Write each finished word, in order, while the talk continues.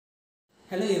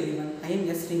Hello everyone, I am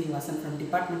S. Srinivasan from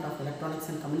Department of Electronics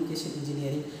and Communication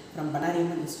Engineering from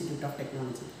Banariaman Institute of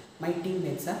Technology. My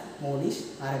teammates are Monish,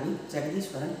 Aravi,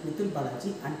 Jagadishwaran, Mithul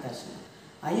Balaji and Darshana.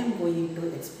 I am going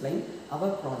to explain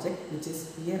our project, which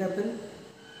is Wearable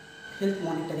health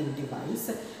monitoring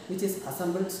device, which is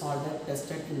assembled, soldered,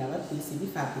 tested in our PCB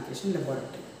fabrication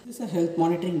laboratory. This is a health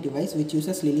monitoring device which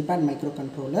uses LilyPad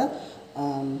microcontroller.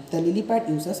 The LilyPad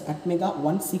uses Atmega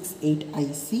 168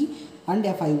 IC and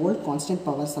a 5 volt constant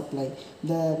power supply.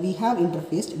 We have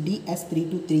interfaced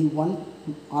DS3231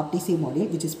 RTC module,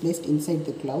 which is placed inside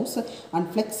the gloves,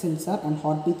 and flex sensor and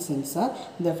heartbeat sensor.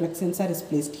 The flex sensor is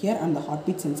placed here and the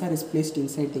heartbeat sensor is placed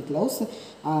inside the gloves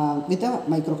with a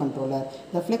microcontroller.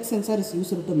 The flex sensor is used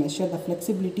to measure the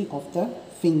flexibility of the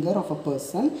finger of a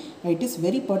person. It is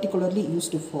very particularly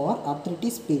used for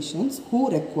arthritis patients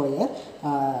who require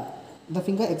the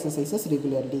finger exercises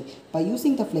regularly. By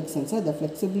using the flex sensor, the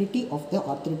flexibility of the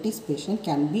arthritis patient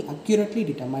can be accurately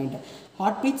determined.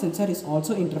 Heartbeat sensor is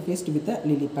also interfaced with the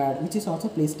LilyPad, which is also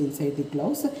placed inside the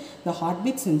gloves. The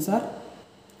heartbeat sensor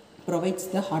provides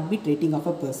the heartbeat rating of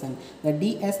a person. The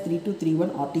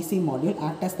DS3231 RTC module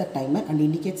acts as the timer and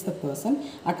indicates the person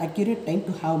at accurate time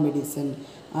to have medicine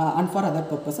and for other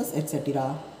purposes,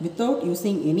 etc. Without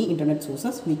using any internet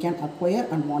sources, we can acquire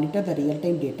and monitor the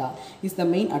real-time data. Is the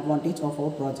main advantage of our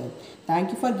project.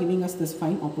 Thank you for giving us this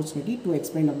fine opportunity to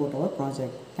explain about our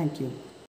project. Thank you.